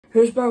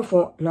who's back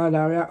for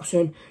another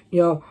reaction?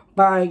 Yo,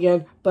 bye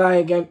again.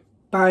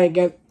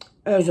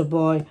 There's a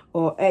boy,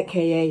 or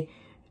aka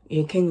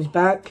your king's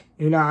back.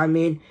 You know what I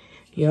mean?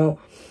 Yo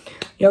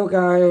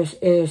guys,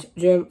 it's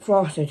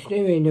Phrostii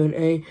doing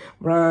a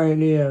brand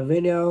new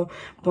video.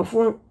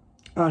 Before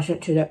I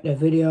should select the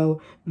video,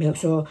 make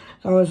sure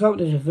thumbs up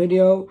this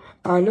video,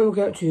 and don't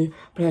forget to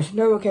press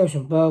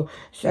notification bell,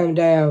 send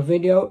a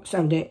video,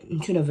 send it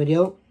into the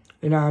video.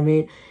 You know what I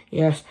mean?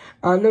 Yes,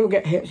 and don't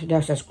forget to hit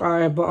the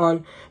subscribe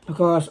button,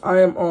 because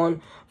I am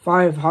on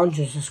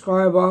 500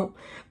 subscribers.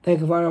 Thank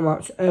you very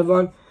much,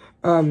 everyone.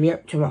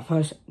 Yep, to my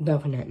first,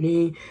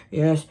 definitely.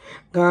 Yes,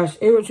 guys,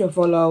 even to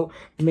follow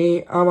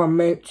me and my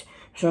mates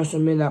social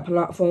media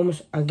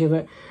platforms, I give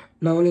it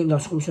the link in the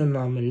description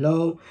down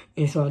below.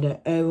 Ensure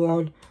that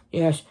everyone,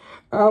 yes,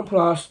 and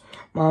plus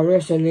my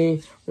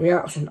recently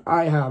reaction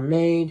I have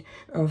made.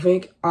 I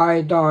think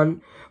I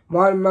done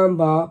one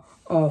member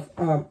of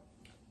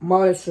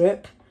my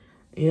trip,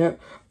 yeah,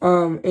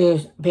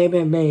 is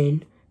Baby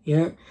Main,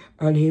 yeah,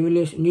 and he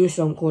released a new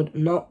song called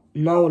No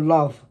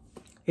Love,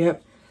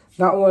 yep.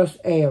 That was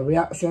a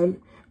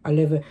reaction. I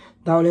leave it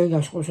down in the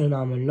description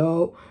down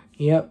below.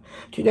 Yep.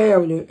 Today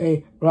I'm doing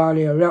a brand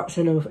new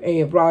reaction with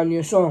a brand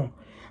new song.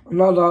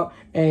 Another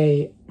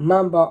a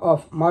member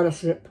of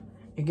Mothership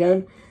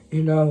again.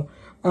 You know,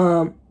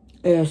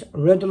 is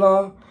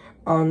Ridla,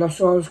 and the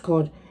song's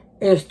called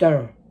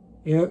Eastender.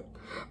 Yep.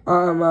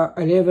 I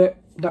leave it.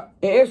 It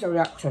is a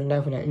reaction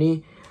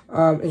definitely.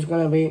 It's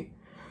gonna be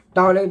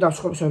down in the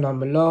description down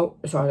below,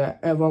 so that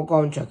everyone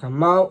go and check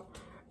them out.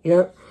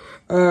 Yep.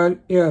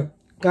 And yeah,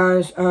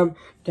 guys, the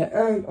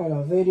end of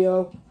the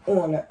video,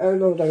 or the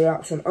end of the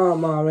reaction, I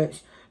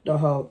marriage the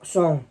whole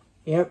song.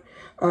 Yep.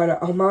 And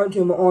I'm going to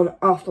do my own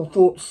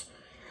afterthoughts,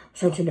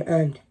 so to the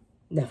end,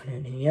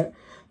 definitely. Yep.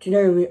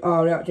 Today we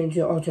are reacting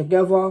to all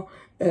together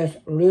is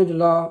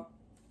Ridla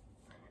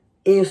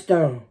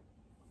Eastender.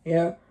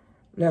 Yeah.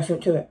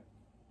 Listen to it.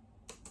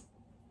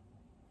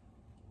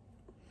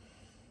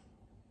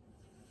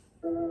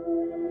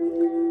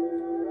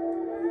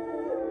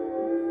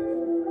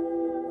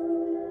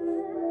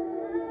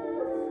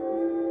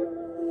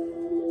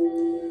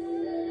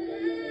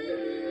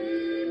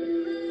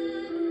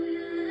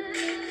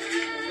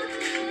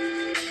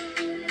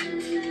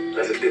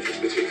 There's a difference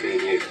between me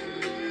and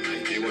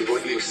you. And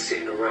when you were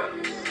sitting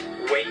around,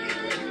 waiting,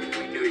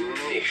 doing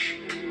niche,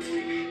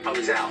 I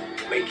was out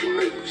making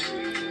moves.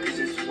 This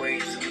is way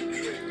too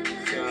tricky.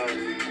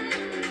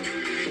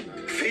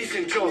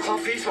 Facing Joe,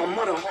 can't face my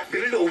mother.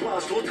 Been a little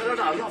while, so tell her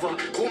that I love her.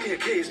 Call me a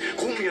case,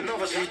 call me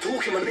another. She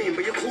talking my name,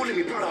 but you're calling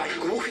me brother.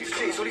 Go walking the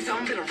chase, all these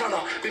time I've been a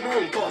runner. Been my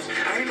own boss,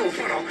 I ain't no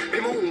runner.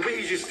 Been my own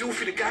wages, still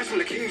feel the guys from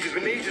the cages.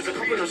 Been ages, a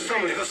couple of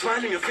summers. Got a smile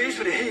on your face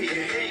with a hate.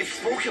 If you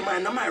spoke your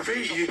mind, I might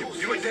rate you.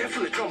 You ain't there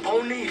from the jump, I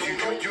don't need you.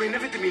 You ain't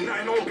never did me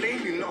nothing, I don't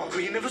blame you, no.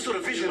 Cause you never saw the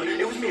vision,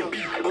 it was me and B.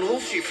 On the whole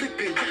street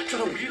flipping,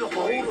 trying to wheel up a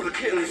whole lot of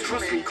kittens.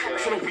 Trust me,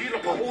 trying to wheel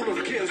up a whole lot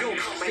of kittens. Yo,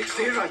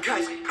 stay around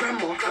guys,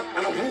 grandma,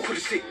 and I walk with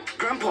a stick.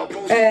 Grandpa,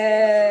 bro.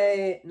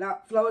 Hey,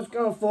 that flow is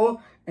going for,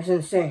 it's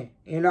insane.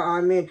 You know what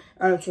I mean?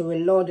 I need to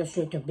reload the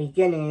shit at the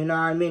beginning, you know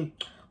what I mean?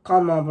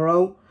 Come on,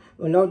 bro.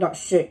 Reload that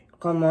shit.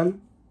 Come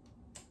on.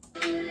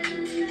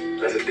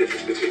 There's a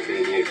difference between me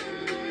and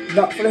you.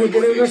 That flow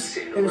delivers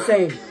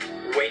insane.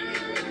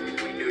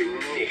 Waiting, doing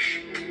niche.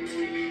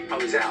 I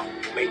was out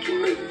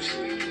making moves.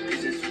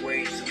 This is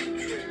way too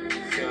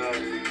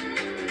tricky.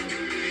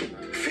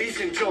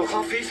 Facing Joe,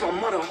 can't face my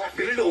mother.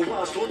 Been a little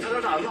while, so tell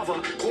her that I love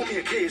her. Call me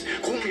a case,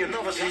 call me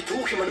another. She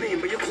talking my name,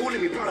 but you're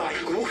calling me brother.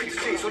 Go walking the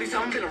chase, all these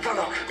time I've been a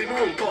runner. Been my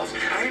own boss,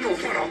 I ain't no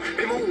runner.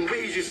 Been my own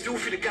wages, still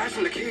feel the guys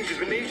from the cages.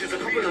 Been ages, a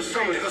couple of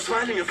summers. Got a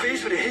smile on your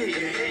face with a hate.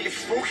 If you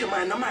spoke your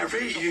mind, I might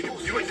rate you.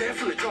 You ain't there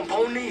from the jump, I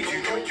don't need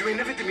you. You ain't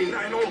never did me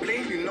nothing, I don't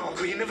blame you, no.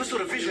 Cause you never saw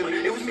the vision,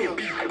 it was me and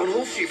B. On the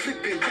whole street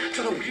flipping,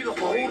 trying to wheel up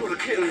a whole lot of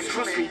kittens.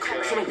 Trust me,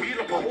 trying to wheel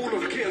up a whole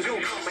lot of kittens.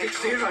 Yo,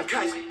 stay around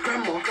guys,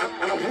 grandma,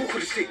 and I walk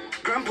with a stick.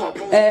 Grandpa,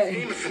 bro.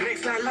 Aiming for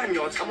next like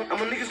lanyards. And my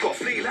niggas got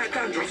flea like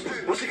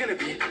dandruff. What's it gonna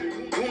be?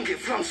 Can't get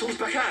flung, souls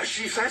back out of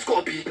sheets. It's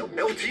gotta be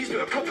LT's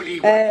better properly.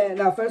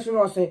 Now first of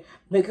all, I say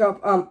pick up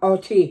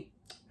LT. You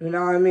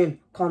know what I mean?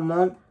 Come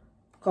on,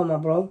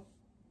 bro.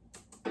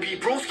 Be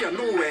broski out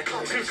nowhere.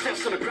 10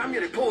 steps on the gram,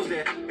 yeah, they pose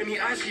there. Any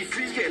ice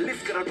freeze get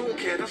lifted, I don't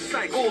care. That's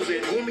like goals there.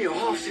 Call me a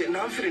half sit,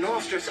 now I'm feeling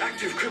half stressed.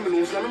 Active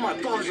criminals, none of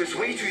my bars just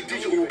way too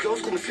digital.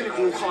 Girls call me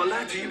cynical, can't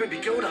lie to you, baby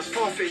girl, that's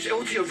far-fetched.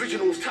 LG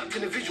originals, tapped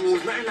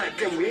individuals, nothing like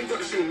them. We ain't got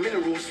the same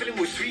minerals. Filling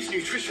with sweets,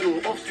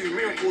 nutritional, ops do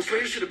miracles.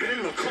 Swear you should have been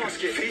in a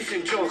casket.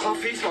 Facing Joe, can't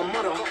face my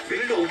mother. Been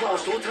a little while,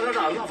 so tell her that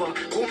I love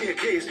her. Call me a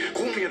case,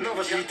 call me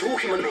another. She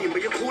talking my name,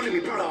 but you're calling me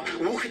brother.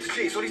 Walking to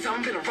chase, all these time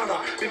I've been a runner.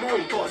 Been my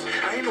own boss,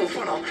 I ain't no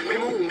runner. Been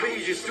my own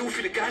wages, still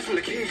feel the guys from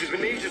the cages.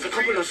 Been ages, a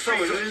couple of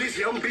summers. So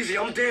Lizzie, I'm busy,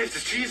 I'm there.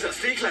 It's cheese, that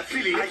steak like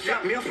Philly. I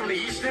yap me up from the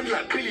Eastender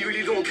like Billy.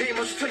 Really don't take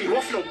much to tell you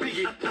off, no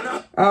biggie.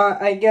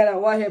 I get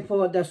it. Why he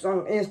put the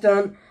song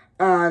Eastern,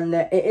 and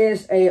it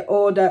is a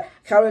older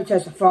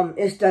characters from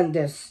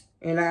Eastender.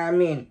 You know what I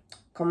mean?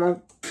 Come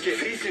on.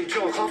 Facing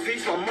Joe, can't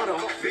face my mother.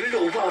 Been a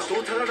little while,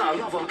 still tell her that I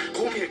love her.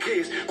 Call me a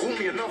case, call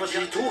me another.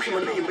 She's talking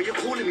my name, but you're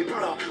calling me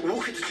brother.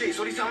 Walking to chase,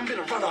 all these time been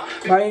a runner.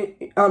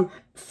 Right,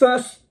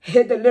 first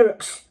hit the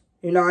lyrics.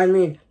 You know what I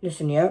mean?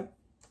 Listen, yeah.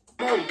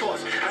 Mom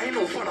boss, I ain't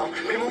no runner.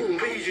 Made my own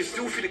wages,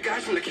 still feed the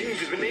guys from the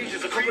cages. Been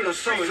ages, a couple of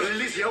summers. So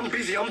Lizzie, I'm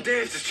busy, I'm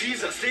there. It's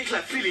cheese, that steak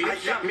like Philly. I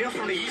yap me up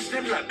from the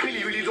Eastender like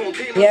Billy. Really don't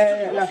take much.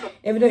 Yeah, like,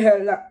 if you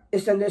hear like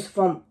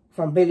Eastender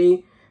from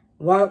Billy,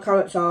 one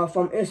character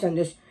from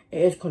Eastender,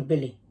 it is called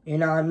Billy. You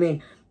know what I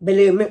mean?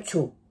 Billy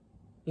Mitchell.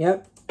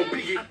 Yep.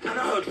 Biggie, and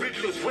I heard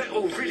Ridla's wet,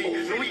 oh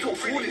really? No, we talk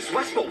all this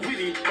West, but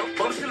Willie.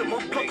 But I'm still in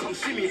my block, come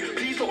see me.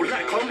 Please don't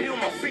like, I'm here on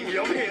my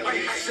finger, I'm here.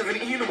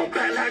 17 on my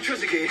back like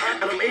Trezeguet.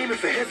 And I'm aiming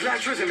for heads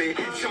like resume.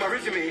 Show my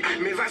resume.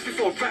 Made raps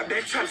before rap,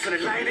 they're traps, and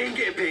the line ain't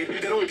getting paid.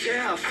 They don't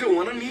care how I feel,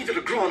 and I needed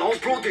a grant. I was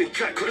broke, didn't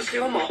track, could've stayed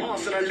on my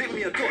ass, and I lit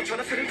me a dot. Trying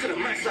to fit into the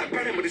max like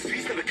Brandon, but his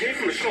streets never came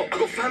from the shop. I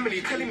got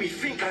family telling me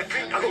think like,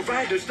 I got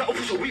riders that'll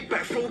push a week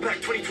back, throwback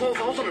 2012,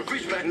 I was on a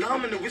bridge back. Now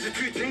I'm in the wizard,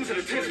 two things and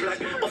the tins black.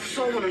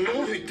 Officer, I wanna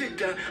know who did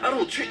that. I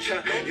don't chit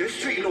chat. You're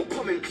straight, no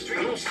comment.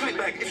 I don't slip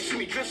back. If you see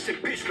me dressed in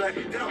bitch black,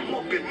 then I'm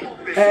mopping.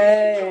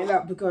 Hey,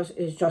 not because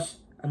it's just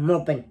a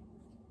mopping.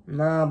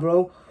 Nah,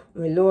 bro.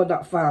 Reload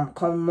that fam.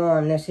 Come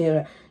on, let's hear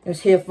it.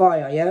 Let's hear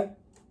fire, yeah?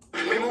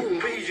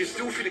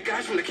 Still feel the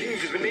guys from the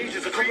cages. Been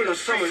ages, a couple of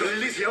summers. So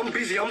Lizzie, I'm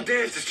busy, I'm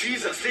there. It's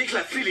cheese, that steak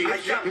like Philly. I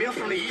yap me up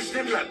from the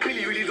Eastender like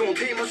Billy. Really don't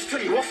take much to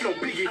tell you off, no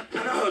biggie.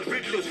 And I heard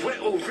Ridla's wet,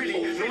 oh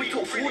really? No, we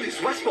talk all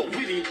this West, but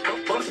Willie.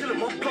 But I'm still in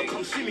my block,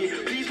 come see me.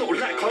 Please don't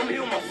like, I'm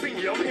here on my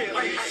finger, I'm here.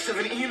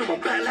 17 on my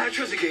back like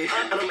Trezeguet.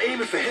 And I'm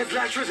aiming for heads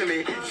like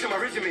resume. Show my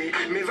resume.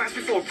 Made raps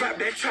before rap,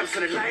 they're traps,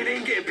 and the line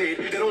ain't getting paid.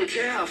 They don't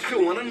care how I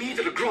feel, and I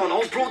needed a grant. I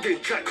was broke,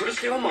 didn't track, could've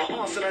stayed on my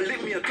ass, and I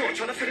lit me a dot.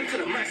 Trying to fit into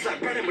the max like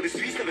Brandon, but the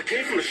streets never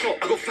came from the shop.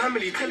 I got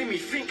family telling me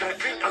think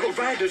like, I got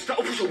riders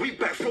that'll push a week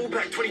back,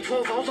 throwback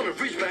 2012, I was on a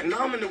bridge back. Now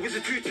I'm in the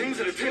wizard, two things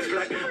and the tins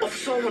black.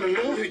 Officer, I wanna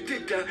know who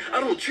did that.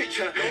 I don't chit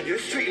chat, you're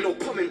straight, no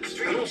comment.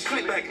 I don't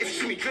slip back. If you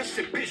see me dressed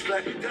in bitch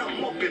black, then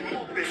I'm mopping.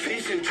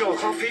 Facing Joe,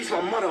 can't face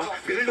my mother.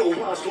 Been a little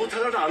while, still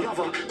tell her that I love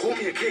her. Call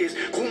me a case,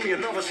 call me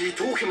another. She's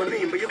talking my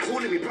name, but you're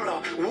calling me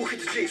brother. Walking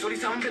to chase, all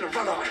these time been a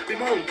runner. Been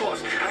my own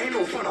boss, I ain't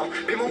no runner.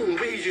 Been my own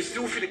wages,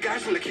 still feed the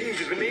guys from the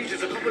cages. Been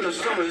ages, a couple of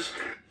summers.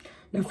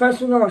 The first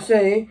thing I'll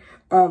say,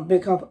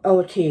 pick up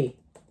LT.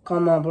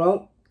 Come on,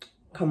 bro.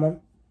 Come on.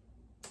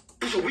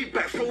 Push a week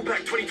back,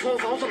 throwback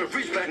 2012, I was on a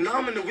bridge back. Now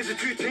I'm in the wizard,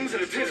 two things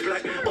and the tins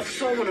black.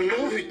 Officer, I wanna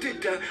know who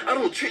did that. I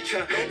don't chit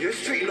chat, you're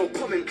straight, no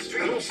comment.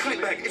 I don't slip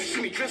back. If you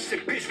see me dressed in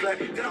bitch black,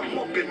 then I'm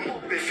mopping.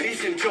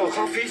 Facing Joe,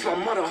 can't face my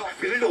mother.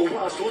 Been a little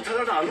while, still tell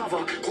her that I love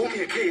her. Call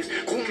me a case,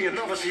 call me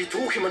another. She's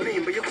talking my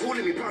name, but you're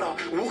calling me brother.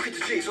 Walking to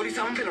chase, all these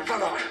time been a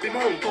runner. Been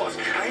my own boss,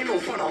 I ain't no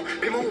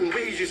runner. Been my own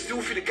wages,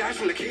 still feed the guys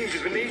from the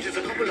cages. Been ages,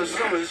 a couple of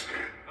summers.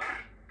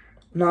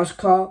 Nice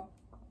car.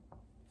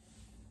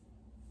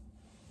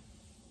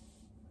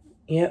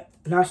 Yep,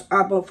 nice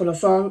album for the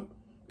song.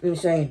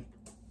 Insane.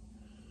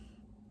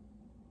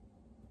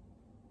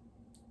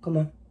 Come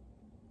on.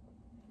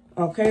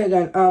 Okay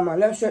then,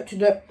 let's get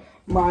to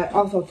my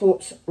other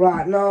thoughts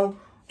right now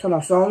to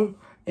the song.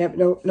 Yep,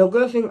 the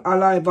good thing I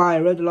like by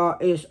Ridla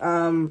is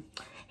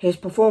his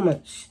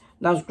performance.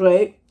 That's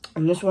great.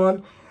 And this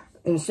one,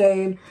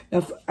 insane.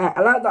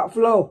 I like that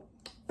flow.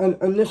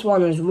 And this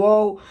one as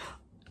well.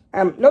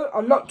 No,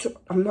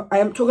 I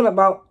am talking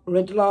about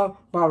Ridla,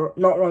 but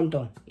not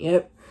Rondo.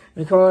 Yep.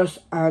 Because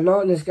I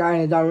know this guy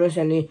has done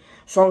recently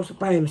songs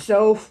by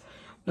himself.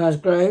 That's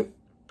great.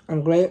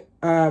 I'm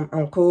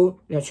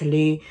cool,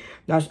 literally.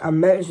 That's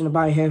amazing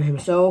about him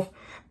himself.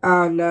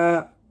 And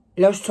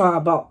let's talk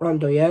about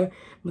Rondo, yeah?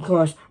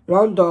 Because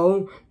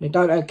Rondo, they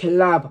done a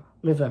collab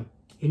with him.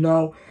 You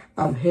know,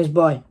 his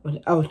boy,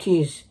 with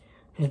LT's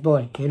his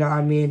boy, you know what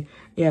I mean?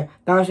 Yeah,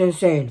 that's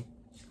insane.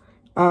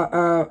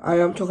 I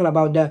am talking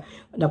about the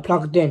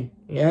plugged in,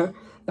 yeah?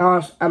 That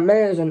was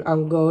amazing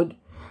and good.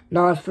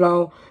 Nice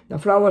flow. The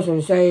flow was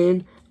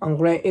insane and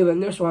great.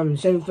 Even this one,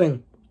 same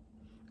thing.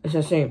 It's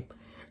the same.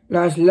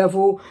 Nice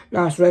level,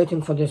 nice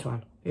rating for this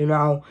one. You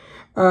know,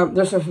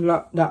 this is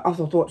not the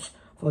afterthoughts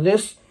for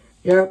this.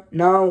 Yeah,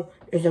 now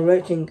is the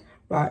rating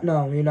right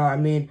now. You know what I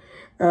mean?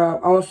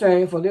 I was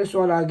saying for this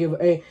one, I'll give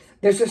it a.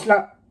 This is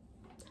like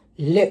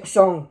lit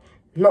song,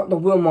 not the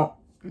warm up.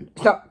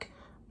 It's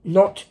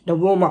not the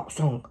warm up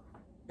song.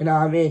 You know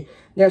what I mean?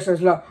 This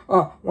is like,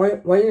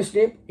 when you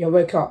sleep, you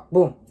wake up,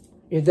 boom,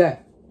 you're there.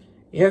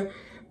 Yeah.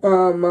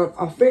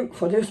 I think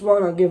for this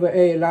one, I'll give it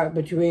a like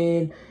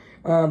between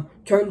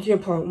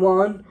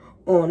 20.1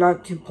 or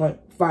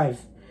 19.5.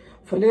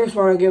 For this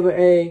one, I'll give it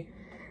a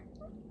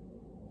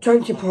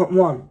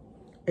 20.1.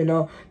 You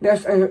know,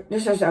 this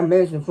is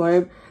amazing for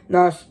him.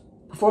 Nice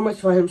performance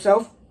for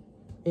himself.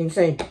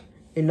 Insane.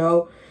 You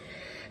know,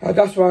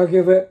 that's why I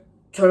give it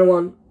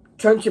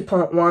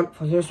 20.1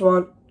 for this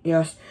one.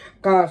 Yes,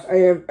 guys, I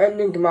am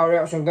ending my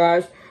reaction,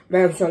 guys.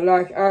 Make sure to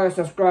like and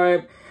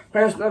subscribe.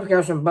 Press the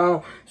notification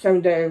bell,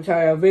 send the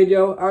entire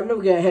video, and don't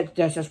forget to hit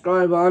the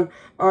subscribe button.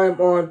 I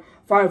am on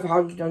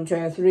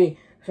 523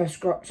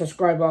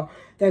 subscriber.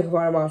 Thank you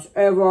very much,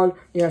 everyone.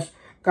 Yes,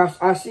 guys,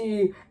 I'll see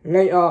you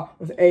later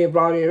with a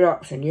brownie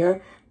reaction, yeah?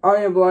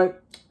 I'm your boy,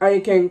 A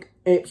King,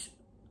 it's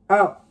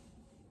out.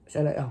 See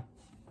you later.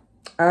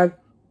 And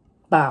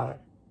bye.